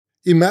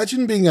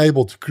Imagine being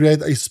able to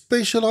create a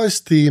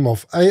specialized team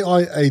of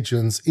AI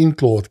agents in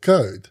Claude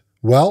Code.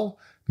 Well,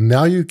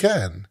 now you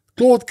can.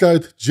 Claude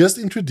Code just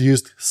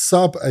introduced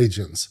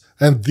subagents,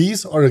 and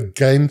these are a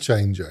game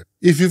changer.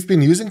 If you've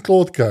been using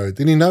Claude Code,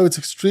 then you know it's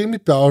extremely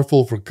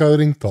powerful for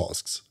coding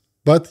tasks.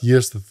 But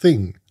here's the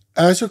thing.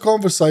 As your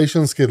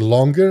conversations get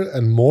longer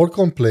and more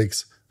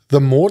complex,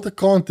 the more the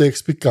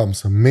context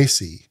becomes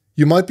messy.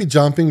 You might be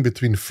jumping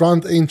between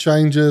front-end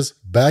changes,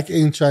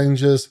 back-end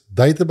changes,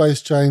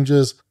 database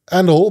changes,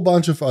 and a whole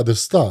bunch of other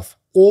stuff,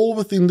 all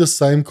within the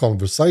same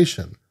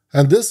conversation.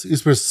 And this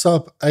is where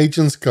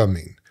sub-agents come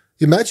in.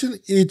 Imagine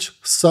each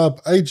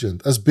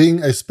sub-agent as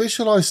being a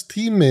specialized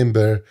team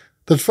member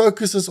that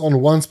focuses on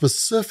one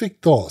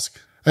specific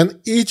task. And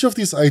each of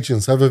these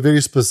agents have a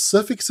very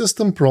specific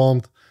system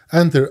prompt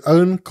and their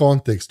own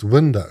context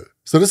window.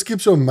 So this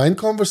keeps your main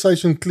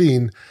conversation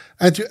clean,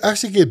 and you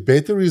actually get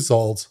better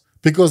results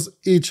because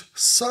each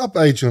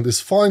sub-agent is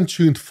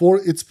fine-tuned for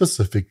its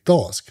specific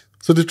task.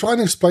 So to try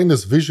and explain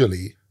this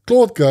visually,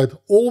 Claude Code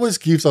always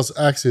gives us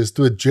access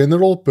to a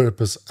general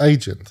purpose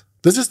agent.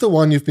 This is the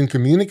one you've been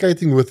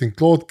communicating with in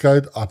Claude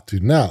Code up to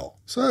now.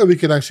 So we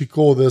can actually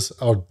call this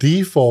our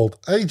default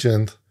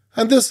agent,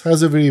 and this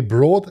has a very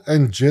broad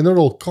and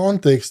general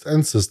context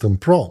and system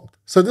prompt.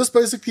 So this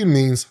basically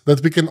means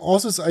that we can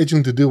ask this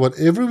agent to do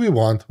whatever we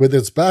want, whether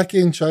it's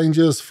back-end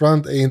changes,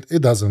 front-end,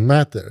 it doesn't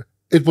matter.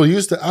 It will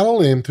use the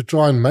LLM to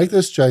try and make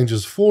those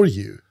changes for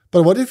you.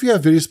 But what if you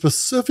have very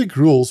specific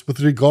rules with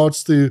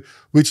regards to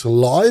which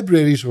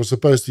libraries you're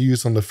supposed to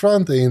use on the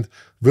front end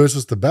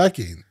versus the back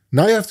end?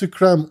 Now you have to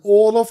cram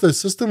all of the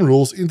system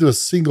rules into a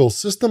single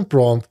system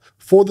prompt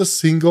for the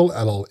single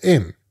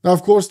LLM. Now,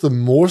 of course, the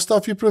more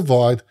stuff you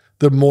provide,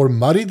 the more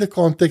muddy the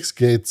context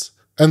gets,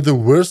 and the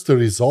worse the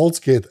results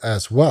get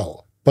as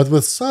well. But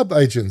with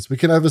sub-agents, we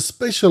can have a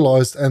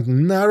specialized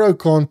and narrow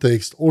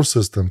context or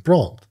system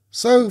prompt.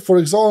 So, for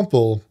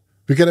example,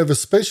 we can have a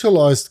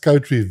specialized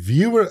code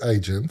reviewer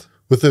agent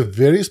with a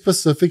very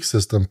specific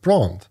system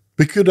prompt.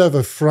 We could have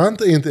a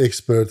front-end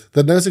expert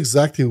that knows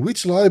exactly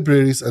which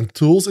libraries and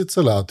tools it's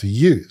allowed to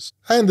use.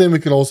 And then we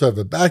can also have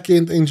a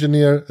back-end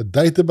engineer, a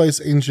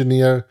database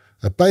engineer,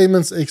 a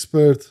payments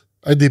expert,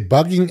 a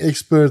debugging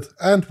expert,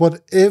 and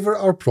whatever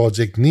our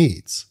project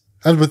needs.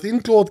 And within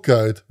Claude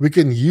Code, we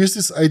can use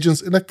these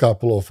agents in a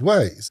couple of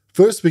ways.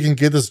 First, we can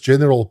get this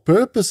general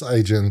purpose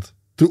agent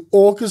to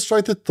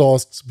orchestrate the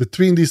tasks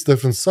between these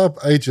different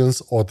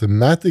sub-agents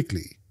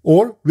automatically.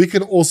 Or we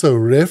can also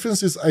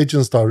reference these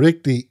agents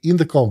directly in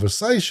the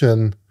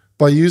conversation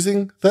by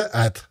using the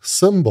 @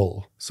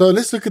 symbol. So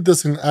let's look at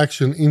this in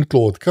action in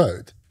Claude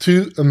Code.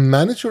 To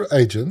manage your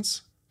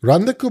agents,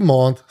 run the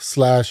command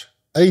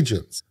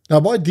 /agents. Now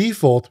by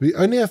default, we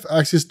only have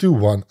access to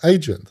one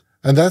agent,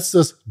 and that's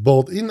this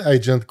built-in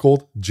agent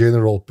called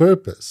general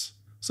purpose.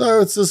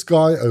 So it's this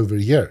guy over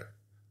here.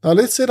 Now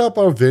let's set up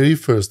our very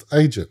first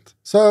agent.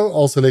 So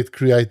I'll select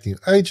create new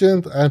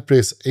agent and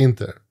press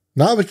enter.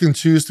 Now we can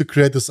choose to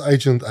create this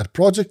agent at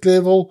project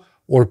level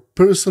or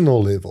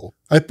personal level.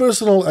 A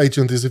personal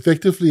agent is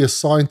effectively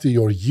assigned to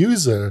your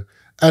user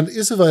and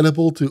is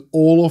available to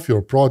all of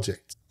your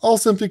projects. I'll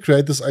simply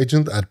create this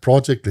agent at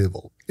project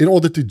level. In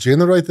order to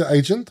generate the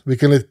agent, we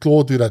can let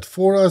Claude do that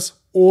for us,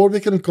 or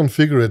we can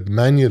configure it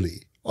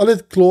manually. I'll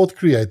let Claude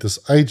create this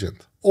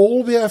agent.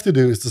 All we have to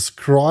do is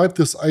describe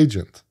this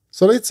agent.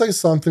 So let's say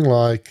something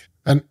like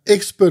an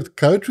expert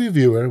code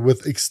reviewer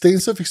with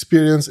extensive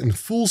experience in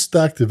full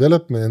stack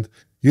development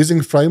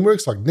using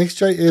frameworks like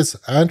Next.js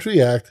and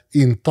React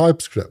in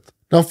TypeScript.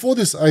 Now for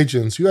these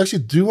agents, you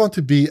actually do want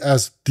to be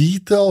as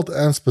detailed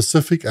and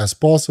specific as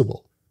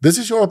possible. This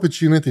is your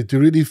opportunity to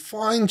really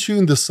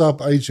fine-tune the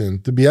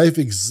sub-agent to behave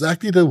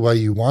exactly the way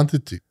you want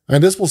it to.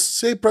 And this will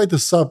separate the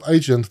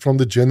sub-agent from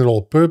the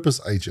general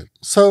purpose agent.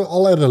 So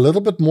I'll add a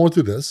little bit more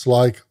to this,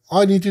 like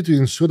I need you to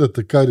ensure that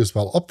the code is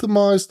well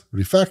optimized,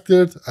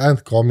 refactored,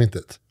 and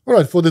commented.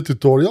 Alright, for the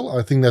tutorial,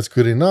 I think that's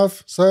good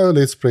enough, so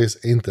let's press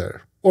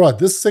enter. Alright,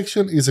 this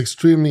section is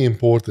extremely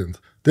important.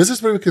 This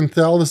is where we can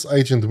tell this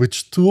agent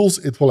which tools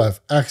it will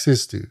have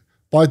access to.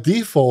 By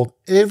default,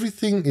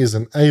 everything is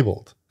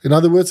enabled. In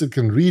other words, it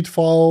can read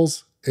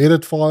files,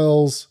 edit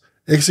files,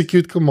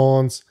 execute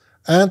commands,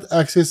 and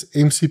access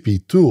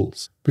MCP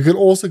tools. We can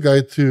also go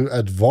to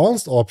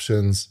advanced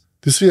options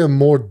to see a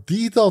more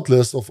detailed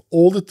list of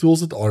all the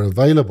tools that are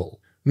available.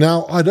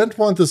 Now, I don't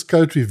want this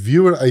code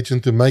reviewer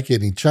agent to make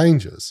any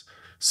changes,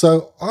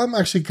 so I'm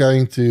actually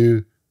going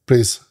to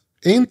press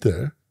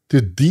enter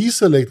to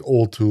deselect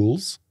all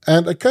tools,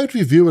 and a code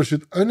reviewer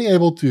should only be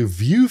able to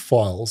view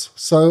files,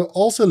 so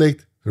I'll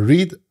select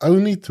read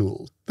only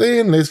tools.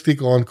 Then let's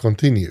click on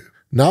continue.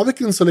 Now we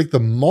can select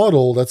the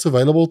model that's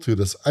available to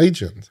this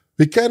agent.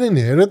 We can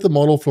inherit the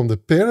model from the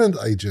parent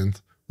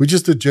agent, which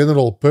is the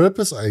general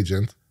purpose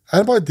agent,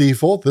 and by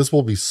default this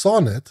will be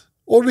Sonnet,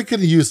 or we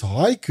can use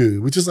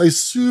Haiku, which is a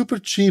super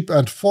cheap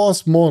and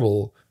fast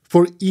model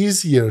for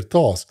easier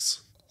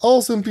tasks.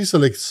 I'll simply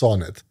select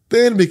Sonnet.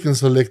 Then we can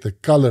select the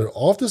color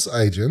of this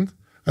agent,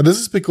 and this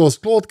is because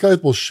Claude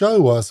Code will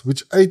show us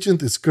which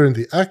agent is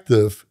currently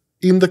active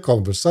in the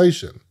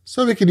conversation.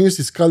 so we can use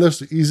these colors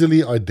to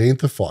easily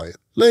identify it.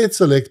 Let's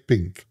select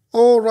pink.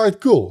 Alright,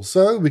 cool.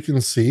 So we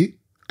can see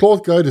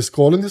Claude Code is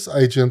calling this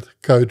agent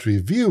Code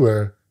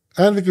Reviewer,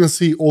 and we can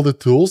see all the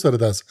tools that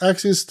it has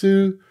access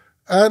to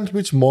and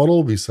which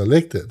model we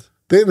selected.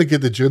 Then we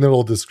get the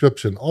general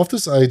description of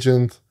this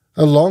agent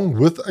along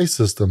with a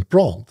system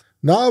prompt.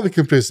 Now we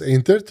can press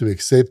enter to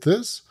accept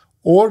this,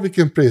 or we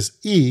can press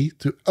E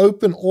to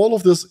open all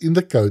of this in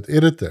the code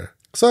editor.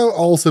 So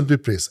I'll simply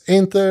press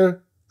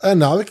enter, and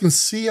now we can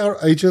see our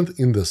agent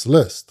in this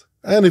list.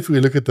 And if we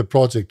look at the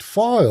project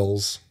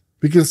files,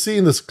 we can see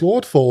in this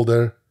Claude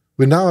folder,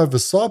 we now have a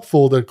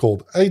subfolder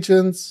called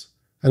agents,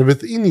 and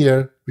within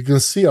here, we can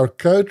see our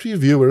code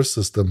reviewer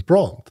system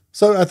prompt.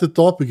 So at the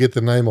top, we get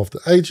the name of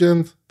the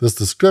agent, this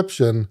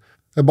description,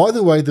 and by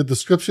the way, the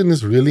description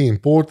is really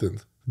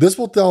important. This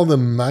will tell the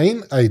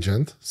main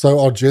agent, so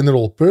our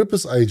general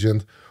purpose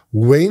agent,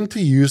 when to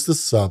use the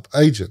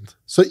sub-agent.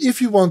 So if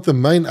you want the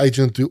main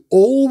agent to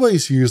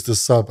always use the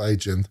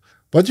sub-agent,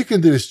 what you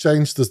can do is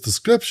change this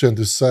description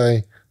to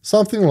say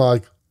something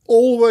like,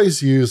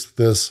 always use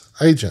this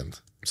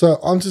agent. So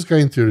I'm just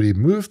going to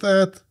remove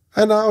that.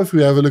 And now if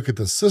we have a look at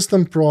the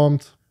system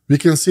prompt, we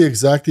can see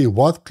exactly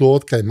what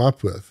Claude came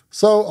up with.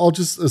 So I'll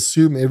just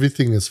assume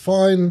everything is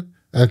fine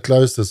and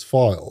close this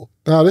file.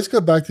 Now let's go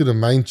back to the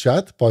main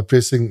chat by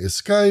pressing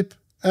escape.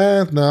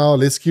 And now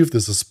let's give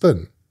this a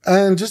spin.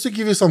 And just to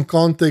give you some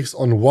context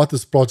on what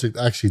this project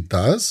actually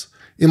does,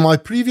 in my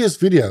previous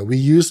video, we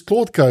used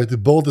Claude Code to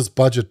build this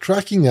budget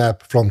tracking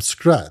app from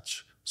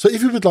scratch. So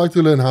if you would like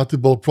to learn how to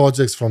build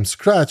projects from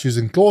scratch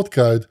using Claude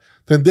Code,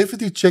 then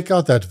definitely check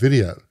out that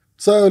video.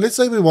 So let's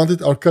say we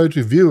wanted our code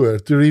reviewer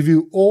to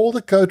review all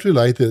the code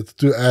related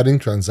to adding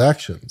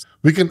transactions.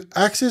 We can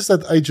access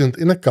that agent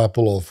in a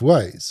couple of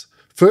ways.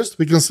 First,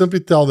 we can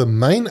simply tell the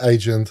main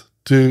agent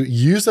to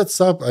use that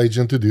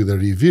sub-agent to do the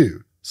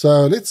review.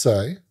 So let's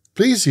say,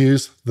 please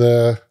use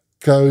the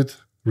code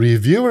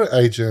reviewer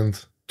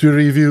agent to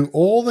review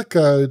all the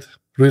code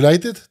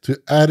related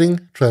to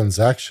adding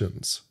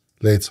transactions.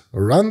 Let's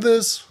run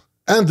this.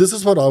 And this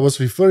is what I was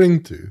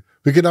referring to.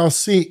 We can now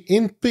see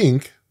in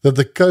pink that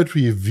the code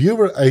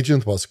reviewer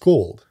agent was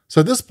called.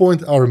 So at this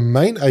point, our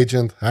main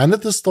agent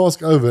handed this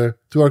task over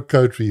to our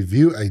code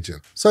review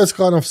agent. So it's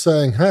kind of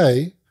saying,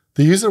 hey,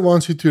 the user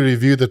wants you to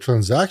review the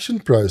transaction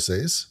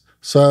process.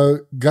 So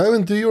go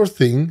and do your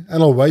thing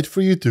and I'll wait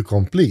for you to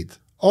complete.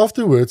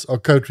 Afterwards, our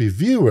code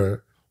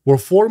reviewer will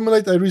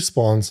formulate a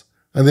response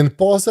and then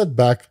pass that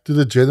back to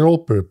the general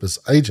purpose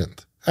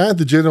agent. And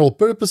the general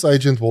purpose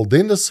agent will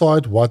then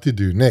decide what to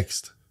do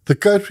next. The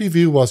code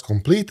review was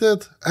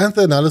completed, and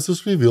the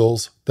analysis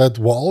reveals that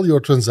while your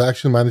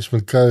transaction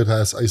management code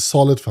has a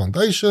solid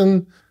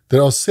foundation,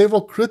 there are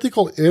several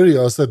critical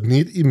areas that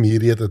need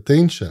immediate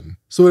attention.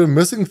 So we're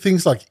missing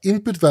things like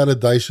input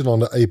validation on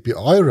the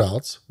API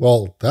routes.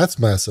 Well, that's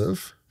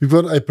massive. We've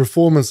got a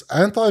performance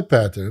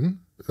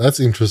anti-pattern. That's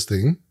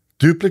interesting.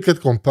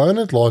 Duplicate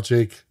component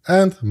logic,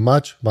 and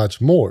much,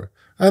 much more.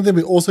 And then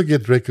we also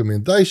get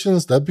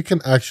recommendations that we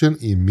can action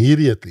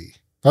immediately.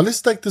 Now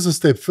let's take this a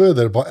step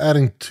further by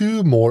adding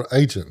 2 more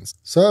agents.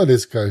 So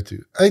let's go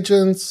to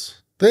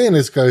agents, then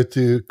let's go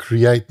to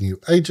create new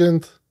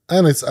agent,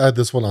 and let's add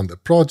this one under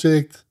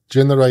project,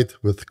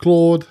 generate with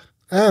Claude,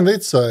 and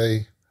let's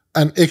say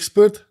an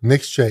expert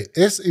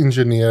Next.js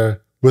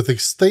engineer with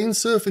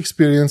extensive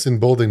experience in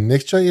building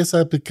Next.js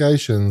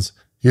applications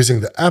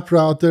using the app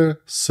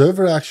router,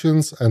 server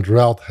actions, and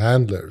route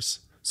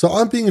handlers. So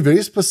I'm being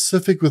very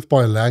specific with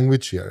my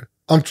language here.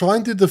 I'm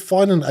trying to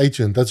define an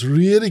agent that's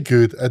really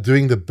good at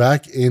doing the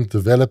back-end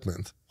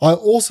development. I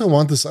also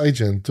want this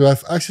agent to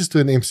have access to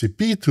an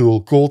MCP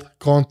tool called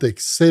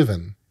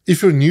Context7.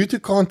 If you're new to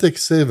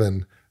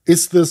Context7,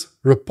 it's this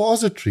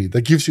repository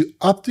that gives you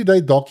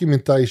up-to-date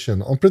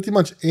documentation on pretty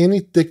much any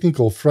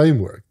technical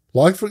framework,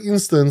 like for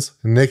instance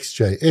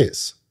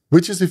Next.js,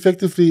 which is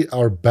effectively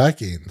our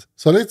back-end.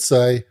 So let's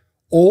say,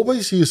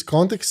 always use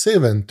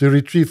Context7 to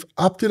retrieve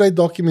up-to-date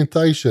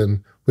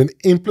documentation when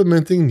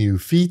implementing new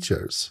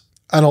features.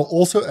 And I'll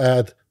also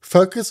add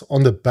focus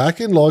on the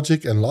backend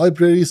logic and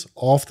libraries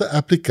of the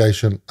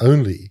application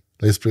only.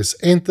 Let's press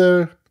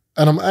enter.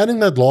 And I'm adding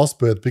that last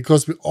bit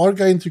because we are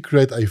going to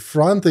create a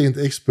front-end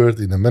expert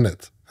in a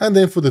minute. And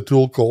then for the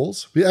tool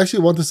calls, we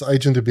actually want this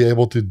agent to be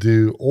able to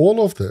do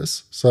all of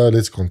this. So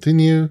let's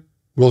continue.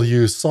 We'll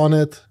use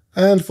Sonnet.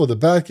 And for the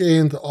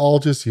backend, I'll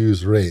just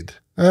use Red.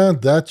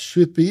 And that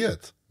should be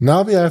it.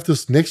 Now we have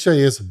this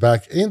Next.js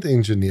backend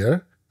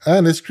engineer.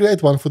 And let's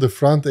create one for the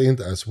front end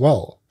as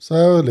well.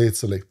 So let's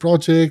select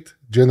project,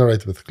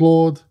 generate with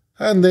Claude,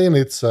 and then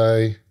let's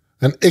say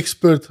an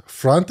expert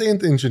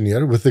front-end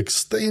engineer with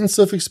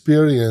extensive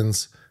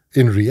experience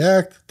in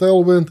React,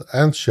 Tailwind,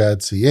 and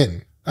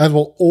ShadCN. And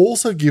we'll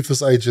also give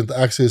this agent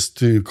access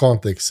to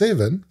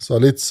Context7. So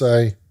let's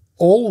say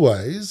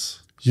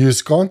always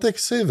use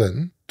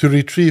Context7 to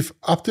retrieve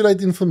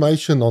up-to-date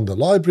information on the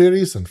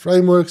libraries and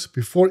frameworks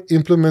before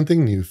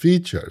implementing new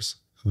features.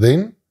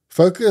 Then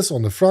focus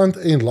on the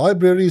front-end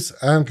libraries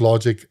and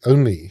logic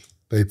only.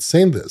 Let's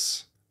send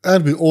this.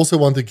 And we also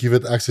want to give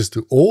it access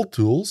to all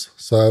tools.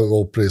 So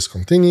we'll press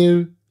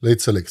continue.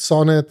 Let's select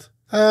Sonnet.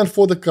 And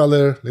for the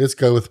color, let's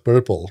go with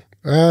purple.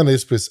 And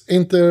let's press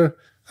enter.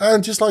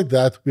 And just like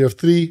that, we have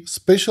 3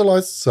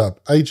 specialized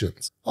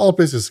sub-agents. I'll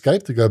press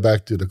escape to go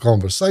back to the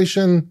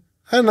conversation.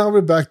 And now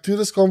we're back to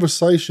this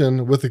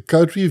conversation with the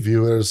code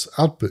reviewer's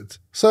output.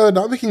 So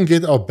now we can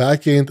get our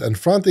backend and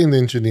front-end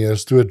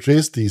engineers to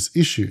address these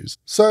issues.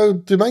 So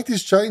to make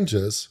these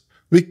changes,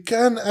 we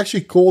can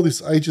actually call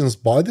these agents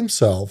by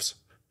themselves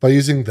by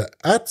using the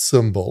 @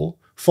 symbol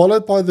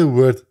followed by the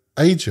word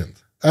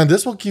agent. And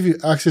this will give you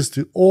access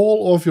to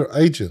all of your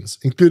agents,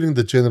 including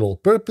the general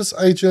purpose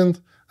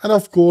agent and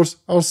of course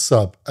our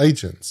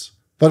sub-agents.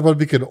 But what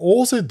we can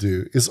also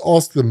do is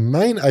ask the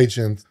main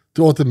agent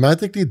to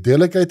automatically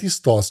delegate these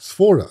tasks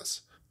for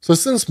us. So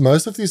since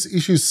most of these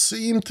issues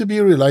seem to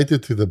be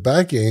related to the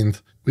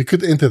backend, we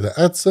could enter the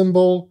 @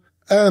 symbol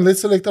and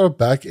let's select our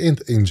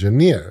backend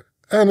engineer.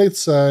 And let's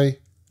say,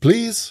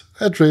 please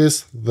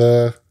address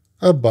the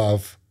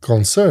above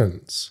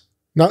concerns.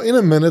 Now in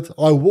a minute,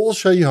 I will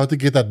show you how to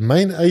get that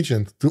main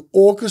agent to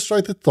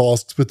orchestrate the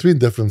tasks between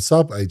different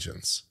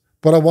sub-agents.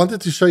 But I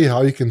wanted to show you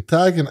how you can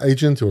tag an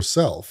agent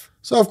yourself.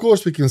 So of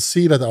course we can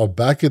see that our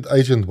backend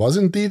agent was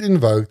indeed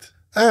invoked,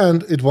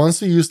 and it wants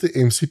to use the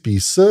MCP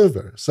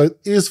server, so it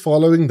is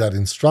following that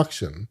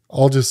instruction.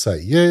 I'll just say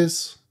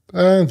yes,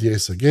 and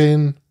yes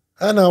again.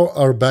 And now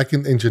our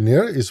backend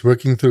engineer is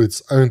working through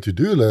its own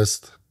to-do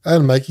list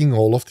and making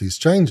all of these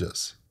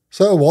changes.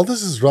 So while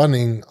this is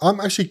running, I'm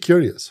actually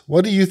curious,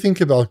 what do you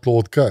think about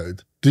Claude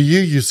Code? Do you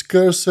use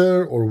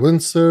Cursor or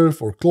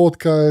Windsurf or Claude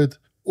Code?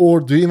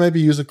 Or do you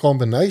maybe use a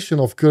combination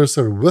of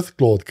Cursor with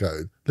Claude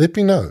Code? Let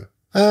me know.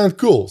 And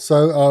cool,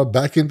 so our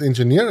backend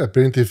engineer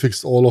apparently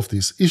fixed all of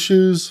these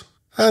issues.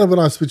 And when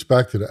I switch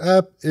back to the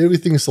app,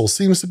 everything still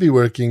seems to be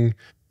working.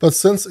 But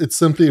since it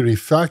simply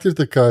refactored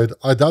the code,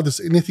 I doubt there's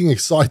anything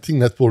exciting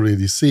that we'll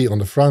really see on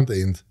the front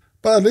end.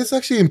 But let's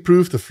actually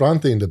improve the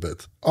front end a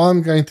bit.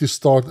 I'm going to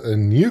start a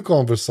new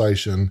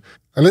conversation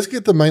and let's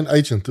get the main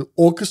agent to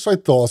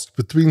orchestrate tasks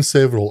between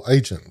several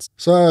agents.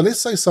 So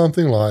let's say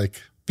something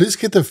like, please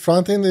get the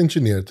front-end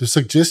engineer to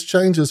suggest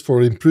changes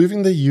for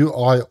improving the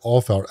UI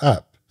of our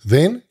app.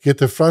 Then get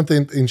the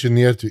front-end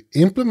engineer to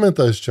implement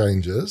those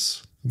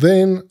changes.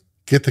 Then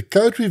get the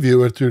code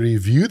reviewer to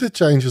review the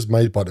changes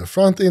made by the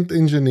front-end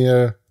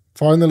engineer.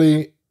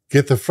 Finally,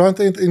 get the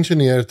front-end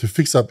engineer to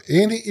fix up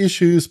any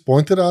issues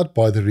pointed out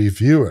by the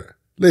reviewer.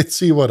 Let's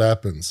see what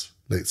happens.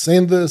 Let's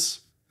send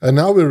this. And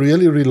now we're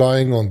really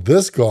relying on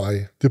this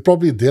guy to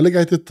probably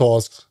delegate the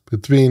tasks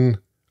between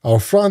our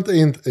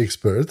front-end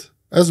expert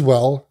as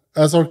well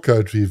as our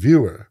code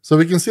reviewer. So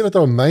we can see that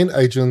our main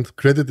agent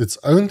created its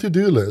own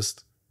to-do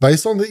list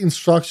based on the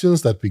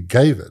instructions that we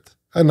gave it.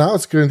 And now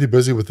it's currently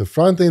busy with the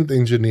front-end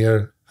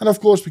engineer. And of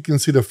course, we can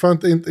see the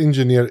front-end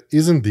engineer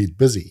is indeed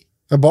busy.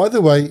 And by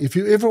the way, if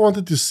you ever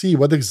wanted to see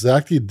what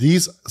exactly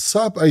these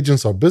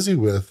sub-agents are busy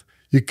with,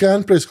 you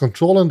can press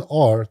Ctrl and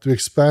R to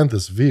expand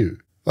this view.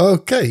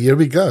 Okay, here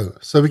we go.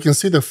 So we can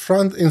see the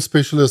front-end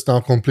specialist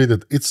now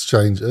completed its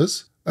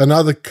changes. And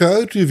now the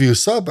code review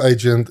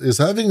sub-agent is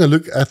having a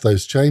look at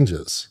those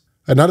changes.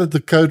 And now that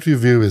the code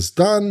review is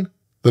done,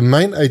 the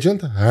main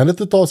agent handed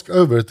the task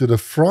over to the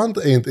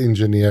front-end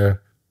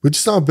engineer, which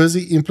is now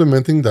busy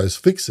implementing those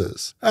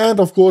fixes. And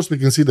of course, we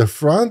can see the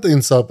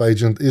front-end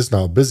sub-agent is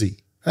now busy.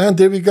 And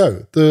there we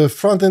go. The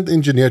front-end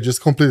engineer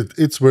just completed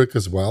its work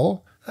as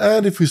well.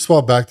 And if we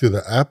swap back to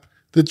the app,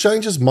 the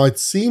changes might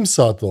seem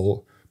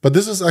subtle, but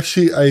this is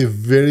actually a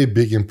very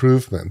big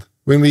improvement.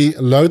 When we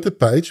load the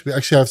page, we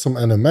actually have some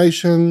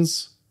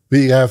animations,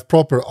 we have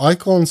proper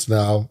icons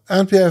now,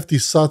 and we have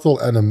these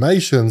subtle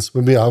animations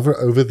when we hover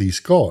over these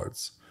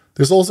cards.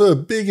 There's also a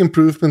big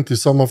improvement to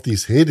some of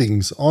these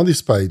headings on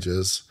these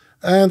pages,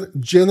 and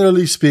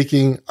generally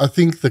speaking, I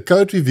think the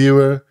code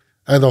reviewer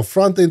and our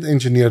front-end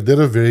engineer did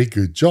a very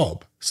good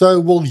job. So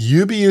will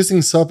you be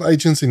using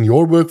sub-agents in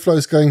your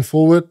workflows going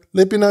forward?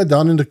 Let me know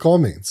down in the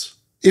comments.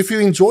 If you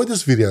enjoyed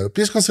this video,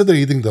 please consider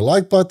hitting the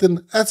like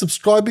button and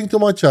subscribing to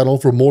my channel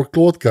for more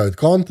Claude Code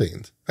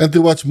content. And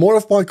to watch more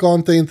of my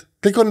content,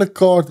 click on the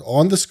card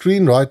on the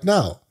screen right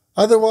now.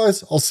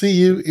 Otherwise, I'll see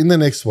you in the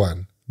next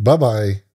one. Bye bye.